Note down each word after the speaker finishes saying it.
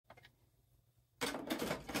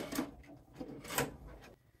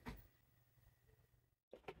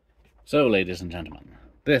So, ladies and gentlemen,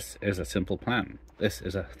 this is A Simple Plan. This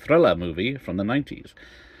is a thriller movie from the 90s.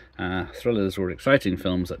 Thrillers were exciting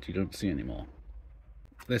films that you don't see anymore.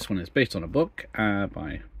 This one is based on a book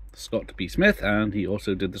by Scott B. Smith, and he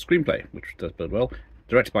also did the screenplay, which does bode well.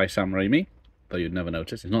 Directed by Sam Raimi, though you'd never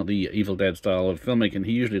notice. It's not the Evil Dead style of filmmaking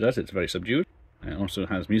he usually does, it's very subdued. It also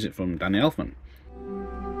has music from Danny Elfman.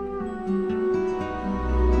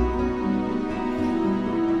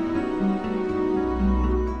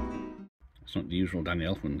 It's not the usual Danny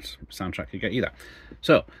Elfman's soundtrack you get either.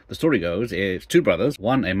 So, the story goes, it's two brothers,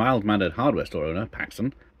 one a mild-mannered hardware store owner,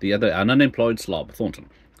 Paxton, the other an unemployed slob, Thornton,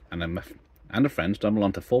 and a friend stumble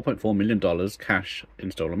onto $4.4 million cash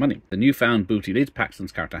in stolen money. The newfound booty leads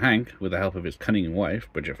Paxton's character Hank, with the help of his cunning wife,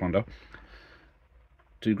 Bridget Fonda,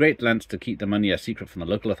 to great lengths to keep the money a secret from the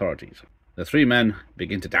local authorities. The three men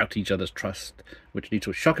begin to doubt each other's trust, which leads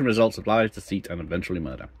to shocking results of lies, deceit, and eventually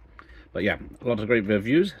murder. But yeah, a lot of great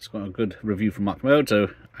reviews. It's got a good review from Mark Mode, so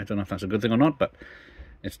I don't know if that's a good thing or not, but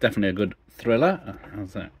it's definitely a good thriller,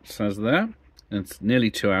 as it says there. It's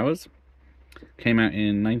nearly 2 hours. Came out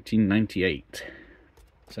in 1998.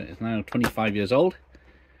 So it's now 25 years old.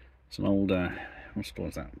 It's an old, what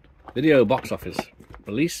was that? Video box office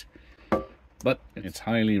release, but it's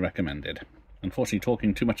highly recommended. Unfortunately,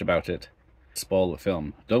 talking too much about it spoil the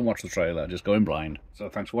film. Don't watch the trailer, just go in blind. So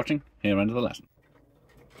thanks for watching. Here, end of the lesson.